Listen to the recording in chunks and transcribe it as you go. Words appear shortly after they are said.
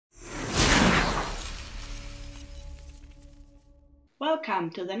welcome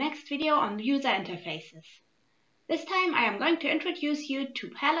to the next video on user interfaces. This time I am going to introduce you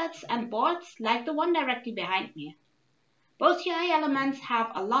to pallets and boards like the one directly behind me. Both UI elements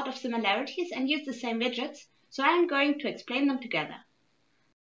have a lot of similarities and use the same widgets, so I am going to explain them together.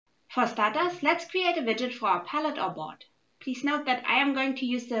 For starters, let's create a widget for our pallet or board. Please note that I am going to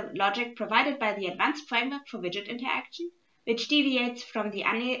use the logic provided by the advanced framework for widget interaction, which deviates from the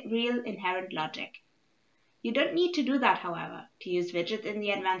Unreal inherent logic. You don't need to do that, however, to use widgets in the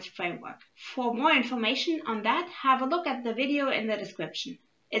advanced framework. For more information on that, have a look at the video in the description.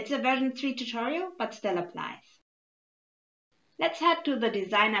 It's a version 3 tutorial, but still applies. Let's head to the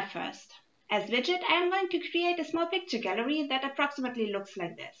designer first. As widget, I am going to create a small picture gallery that approximately looks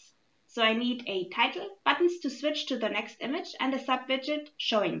like this. So I need a title, buttons to switch to the next image, and a sub-widget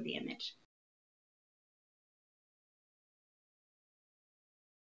showing the image.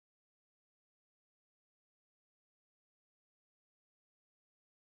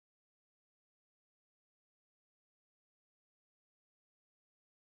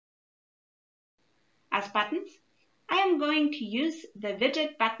 As buttons, I am going to use the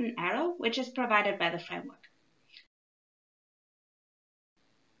widget button arrow, which is provided by the framework.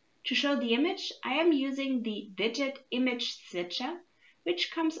 To show the image, I am using the widget image switcher,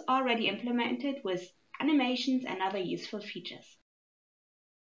 which comes already implemented with animations and other useful features.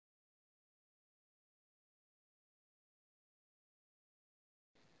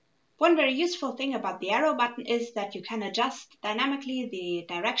 One very useful thing about the arrow button is that you can adjust dynamically the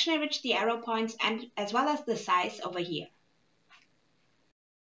direction in which the arrow points and as well as the size over here.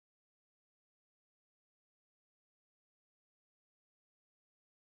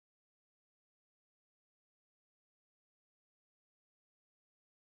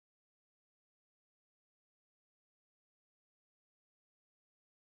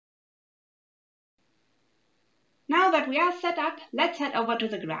 Now that we are set up, let's head over to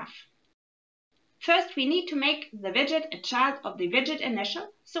the graph. First, we need to make the widget a child of the widget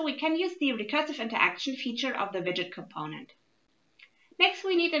initial, so we can use the recursive interaction feature of the widget component. Next,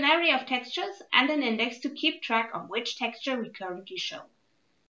 we need an array of textures and an index to keep track of which texture we currently show.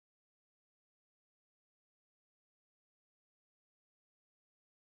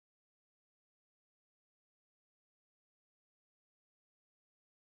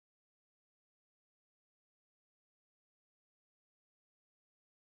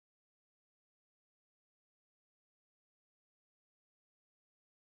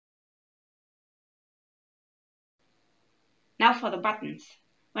 Now for the buttons.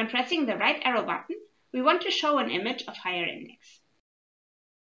 When pressing the right arrow button, we want to show an image of higher index.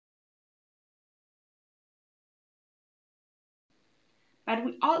 But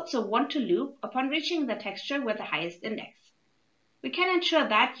we also want to loop upon reaching the texture with the highest index. We can ensure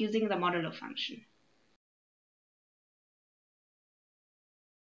that using the modulo function.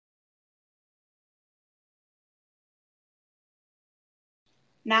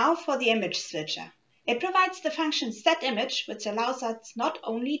 Now for the image switcher. It provides the function setImage, which allows us not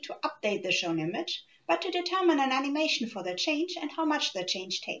only to update the shown image, but to determine an animation for the change and how much the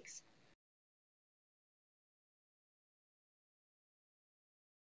change takes.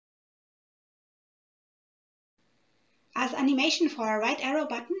 As animation for our right arrow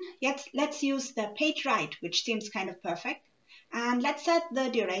button, let's use the page right, which seems kind of perfect, and let's set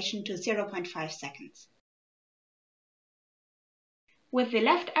the duration to 0.5 seconds. With the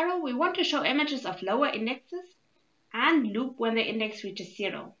left arrow, we want to show images of lower indexes and loop when the index reaches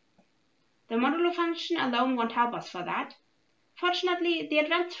 0. The modulo function alone won't help us for that. Fortunately, the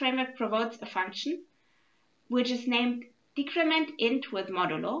advanced framework provides a function which is named decrementInt with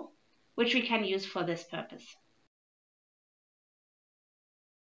modulo, which we can use for this purpose.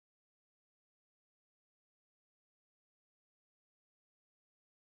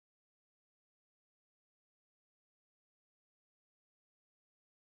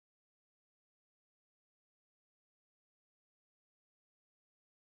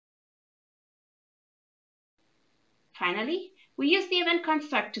 Finally, we use the event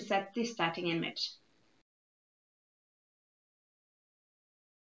construct to set the starting image.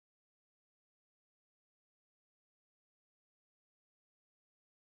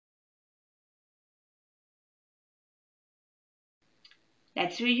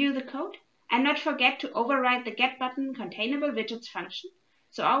 Let's review the code and not forget to override the getButton containable widgets function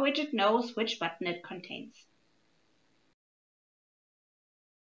so our widget knows which button it contains.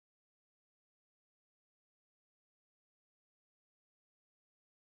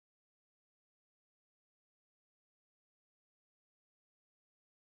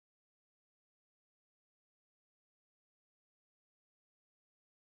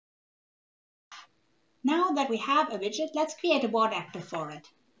 Now that we have a widget, let's create a board actor for it.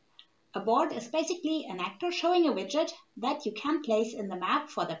 A board is basically an actor showing a widget that you can place in the map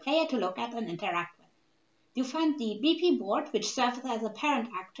for the player to look at and interact with. You find the BP board, which serves as a parent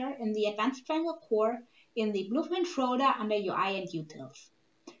actor, in the Advanced Framework core in the Blueprint folder under UI and Utils.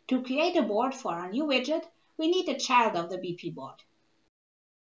 To create a board for our new widget, we need a child of the BP board.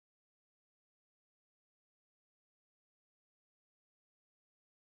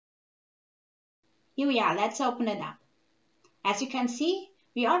 Here we are, let's open it up. As you can see,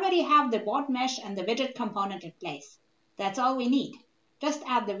 we already have the board mesh and the widget component in place. That's all we need. Just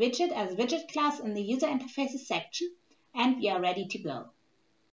add the widget as widget class in the user interfaces section, and we are ready to go.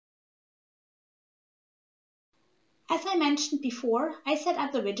 As I mentioned before, I set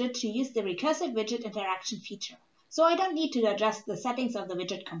up the widget to use the recursive widget interaction feature, so I don't need to adjust the settings of the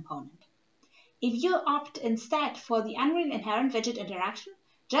widget component. If you opt instead for the Unreal Inherent Widget Interaction,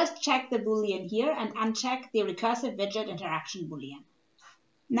 just check the Boolean here and uncheck the Recursive Widget Interaction Boolean.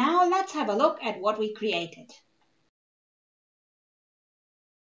 Now let's have a look at what we created.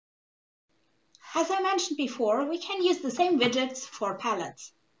 As I mentioned before, we can use the same widgets for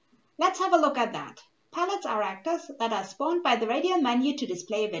pallets. Let's have a look at that. Pallets are actors that are spawned by the Radial menu to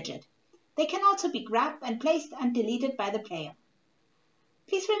display a widget. They can also be grabbed and placed and deleted by the player.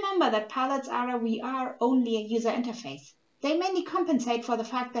 Please remember that pallets are a VR-only user interface. They mainly compensate for the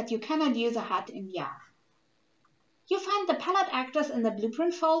fact that you cannot use a HUD in VR. You find the pallet actors in the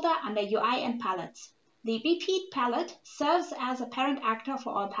Blueprint folder under UI and Pallets. The BP pallet serves as a parent actor for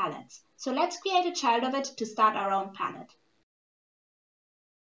all pallets, so let's create a child of it to start our own pallet.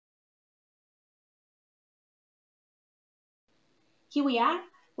 Here we are,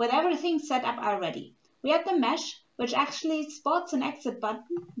 with everything set up already. We have the mesh, which actually spots an exit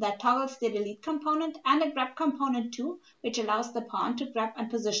button that toggles the delete component, and a grab component too, which allows the pawn to grab and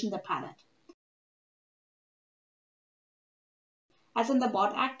position the pallet. As in the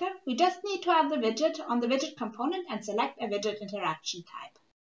board actor, we just need to have the widget on the widget component and select a widget interaction type.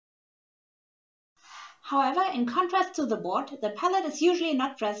 However, in contrast to the board, the pallet is usually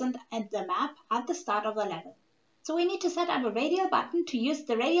not present at the map at the start of the level. So we need to set up a Radial button to use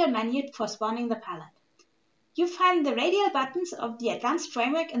the Radial menu for spawning the pallet. You find the Radial buttons of the Advanced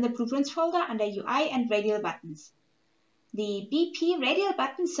Framework in the Blueprints folder under UI and Radial buttons. The BP Radial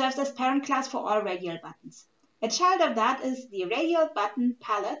button serves as parent class for all Radial buttons. A child of that is the Radial button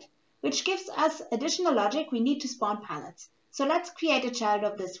Pallet, which gives us additional logic we need to spawn pallets. So let's create a child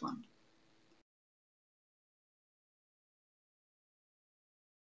of this one.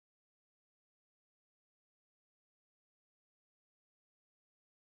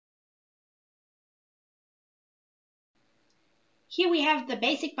 Here we have the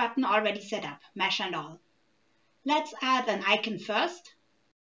basic button already set up, mesh and all. Let's add an icon first.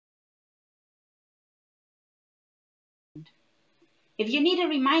 If you need a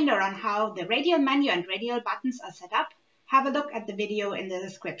reminder on how the Radial menu and Radial buttons are set up, have a look at the video in the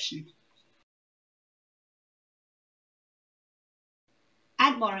description.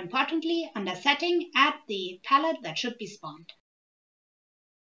 And more importantly, under Setting, add the pallet that should be spawned.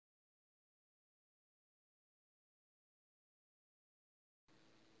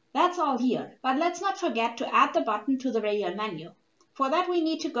 That's all here, but let's not forget to add the button to the Radial menu. For that we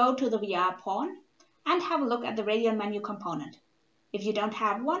need to go to the VR pawn and have a look at the Radial menu component. If you don't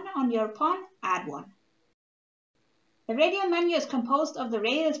have one on your pawn, add one. The Radial menu is composed of the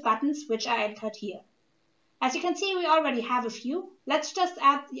Radial buttons which are entered here. As you can see, we already have a few. Let's just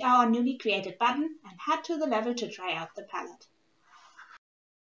add our newly created button and head to the level to try out the pallet.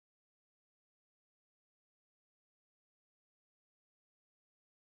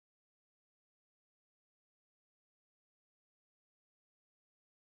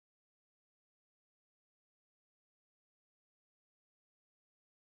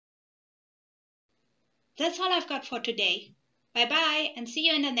 That's all I've got for today. Bye bye and see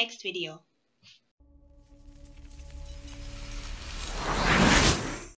you in the next video.